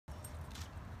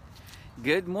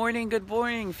Good morning,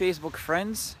 Facebook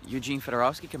friends. Eugene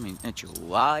Fedorovsky coming at you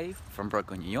live from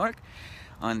Brooklyn, New York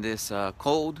on this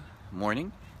cold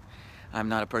morning. I'm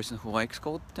not a person who likes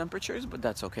cold temperatures, but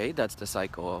that's okay. That's the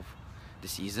cycle of the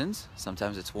seasons.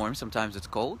 Sometimes it's warm, sometimes it's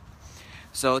cold.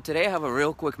 So today I have a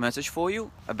real quick message for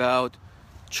you about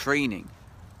training.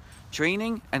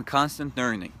 Training and constant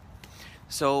learning.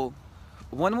 So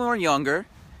when we were younger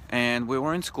and we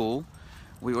were in school,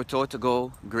 we were taught to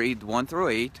go grade 1 through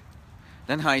 8,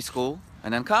 then high school,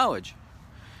 and then college.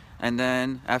 And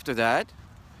then after that,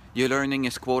 your learning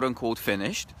is quote unquote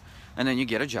finished, and then you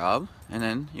get a job, and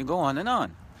then you go on and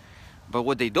on. But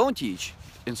what they don't teach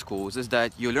in schools is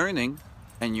that your learning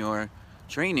and your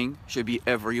training should be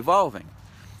ever evolving.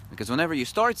 Because whenever you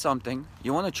start something,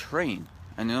 you want to train,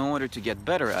 and in order to get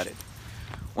better at it.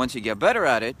 Once you get better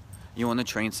at it, you want to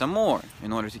train some more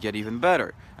in order to get even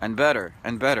better and better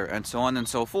and better, and so on and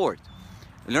so forth.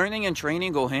 Learning and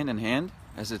training go hand in hand,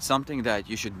 as it's something that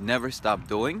you should never stop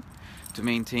doing to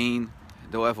maintain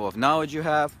the level of knowledge you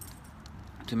have,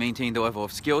 to maintain the level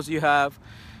of skills you have,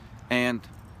 and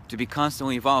to be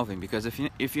constantly evolving. Because if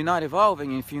you're not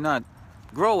evolving, if you're not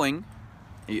growing,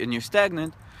 and you're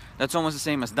stagnant, that's almost the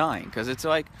same as dying. Because it's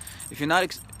like, if you're not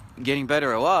getting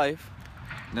better alive,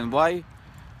 then why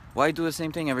do the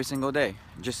same thing every single day?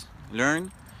 Just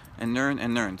learn and learn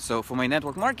and learn. So for my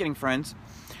network marketing friends,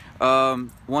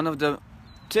 one of the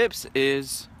tips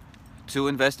is to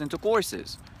invest into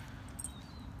courses.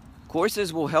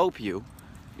 Courses will help you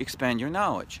expand your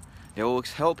knowledge. They will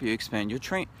help you expand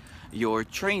your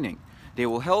training. They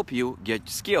will help you get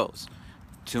skills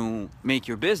to make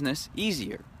your business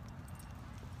easier.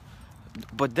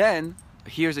 But then,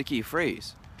 here's a key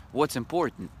phrase. What's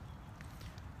important?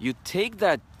 You take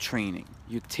that training,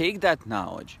 you take that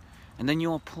knowledge, and then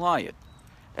you apply it.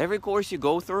 Every course you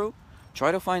go through,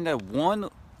 try to find that one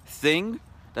thing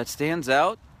that stands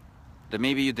out that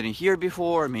maybe you didn't hear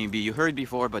before, maybe you heard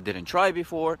before but didn't try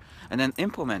before, and then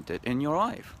implement it in your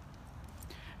life,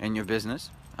 in your business,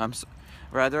 and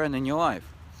in your life.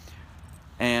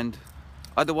 And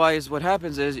otherwise, what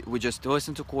happens is we just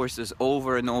listen to courses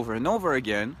over and over and over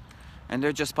again, and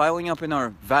they're just piling up in our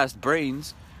vast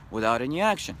brains without any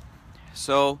action.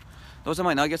 So those are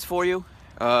my nuggets for you.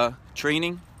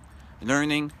 Training,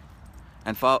 learning,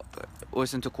 and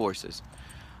listen to courses.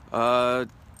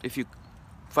 If you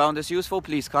found this useful,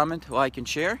 please comment, like, and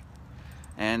share.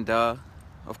 And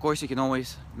of course, you can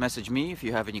always message me if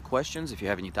you have any questions, if you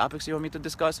have any topics you want me to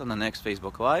discuss on the next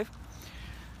Facebook Live.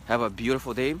 Have a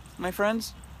beautiful day, my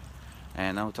friends,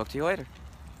 and I'll talk to you later.